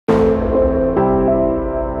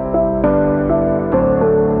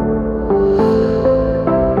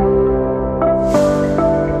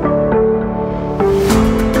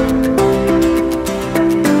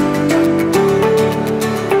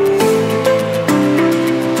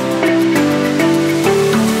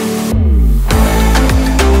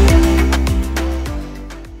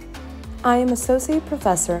am Associate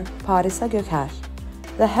Professor Parisa Goker,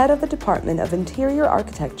 the head of the Department of Interior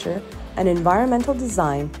Architecture and Environmental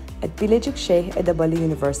Design at Bilecik Edebali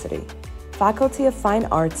University, Faculty of Fine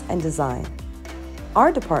Arts and Design.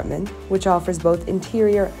 Our department, which offers both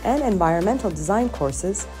interior and environmental design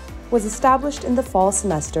courses, was established in the fall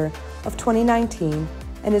semester of 2019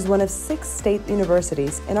 and is one of 6 state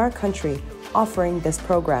universities in our country offering this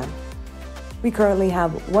program. We currently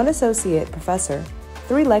have 1 associate professor,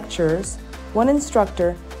 3 lecturers, 1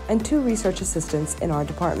 instructor, and 2 research assistants in our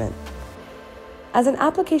department. As an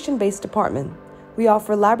application-based department, we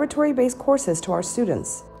offer laboratory-based courses to our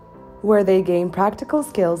students, where they gain practical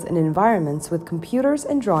skills in environments with computers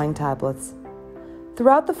and drawing tablets.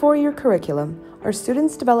 Throughout the 4-year curriculum, our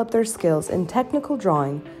students develop their skills in technical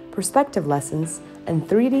drawing, perspective lessons, and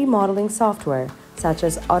 3D modeling software such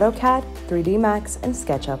as AutoCAD, 3D Max, and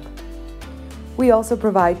SketchUp. We also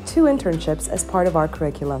provide 2 internships as part of our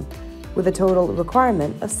curriculum, with a total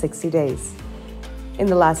requirement of 60 days. In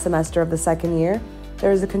the last semester of the 2nd year,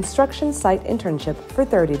 there is a construction site internship for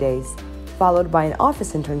 30 days, followed by an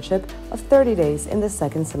office internship of 30 days in the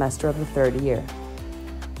 2nd semester of the 3rd year.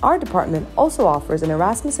 Our department also offers an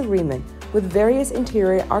Erasmus agreement with various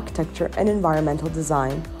interior architecture and environmental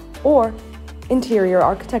design or interior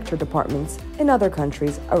architecture departments in other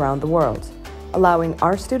countries around the world, allowing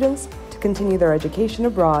our students to continue their education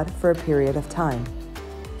abroad for a period of time.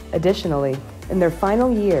 Additionally, in their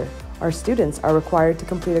final year, our students are required to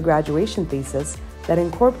complete a graduation thesis that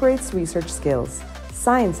incorporates research skills,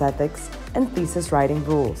 science ethics, and thesis writing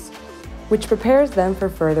rules, which prepares them for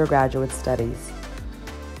further graduate studies.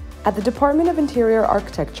 At the Department of Interior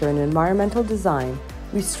Architecture and Environmental Design,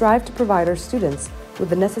 we strive to provide our students with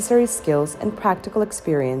the necessary skills and practical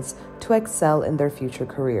experience to excel in their future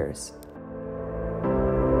careers.